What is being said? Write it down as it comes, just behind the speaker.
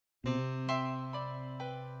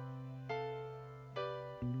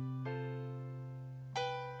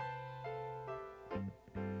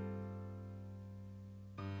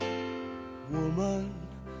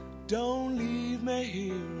Don't leave me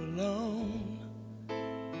here alone.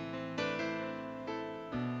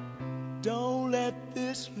 Don't let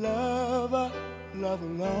this lover love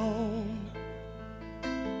alone.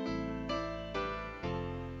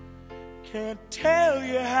 Can't tell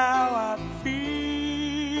you how I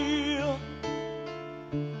feel,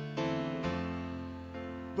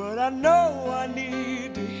 but I know I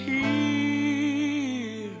need to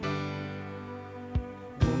hear.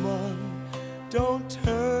 Woman, don't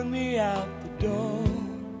turn me out the door.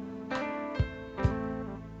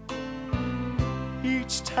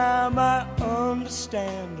 Each time I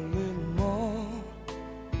understand a little more.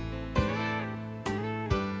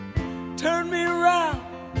 Turn me around,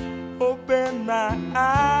 open my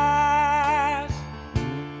eyes.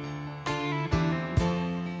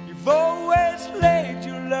 You've always laid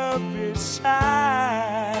your love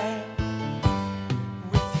beside.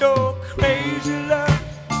 With your crazy love,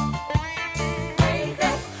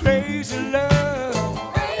 crazy love,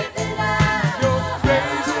 your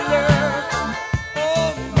crazy love.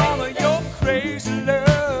 Oh mama, your crazy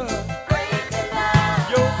love,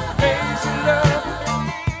 your crazy love.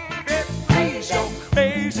 Please, your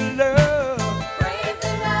crazy love,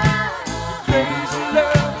 crazy love, your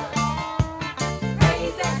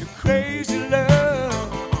crazy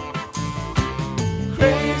love,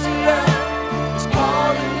 crazy love is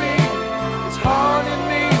calling me, it's haunting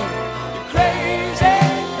me. Your crazy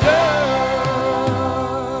love,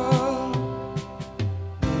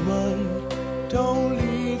 woman, don't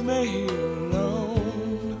leave me here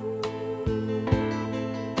alone.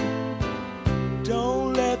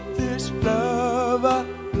 Don't let this lover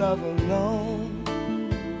love alone.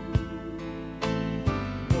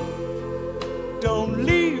 Don't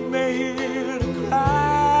leave me here to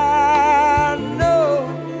cry,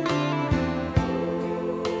 no.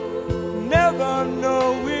 Never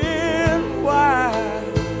knowing why.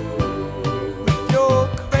 With your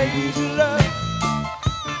crazy love,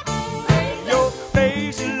 your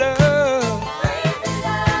crazy love,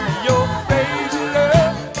 your crazy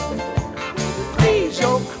love. Please,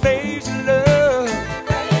 your crazy love,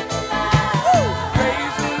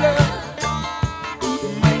 crazy love,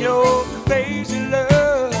 your crazy love.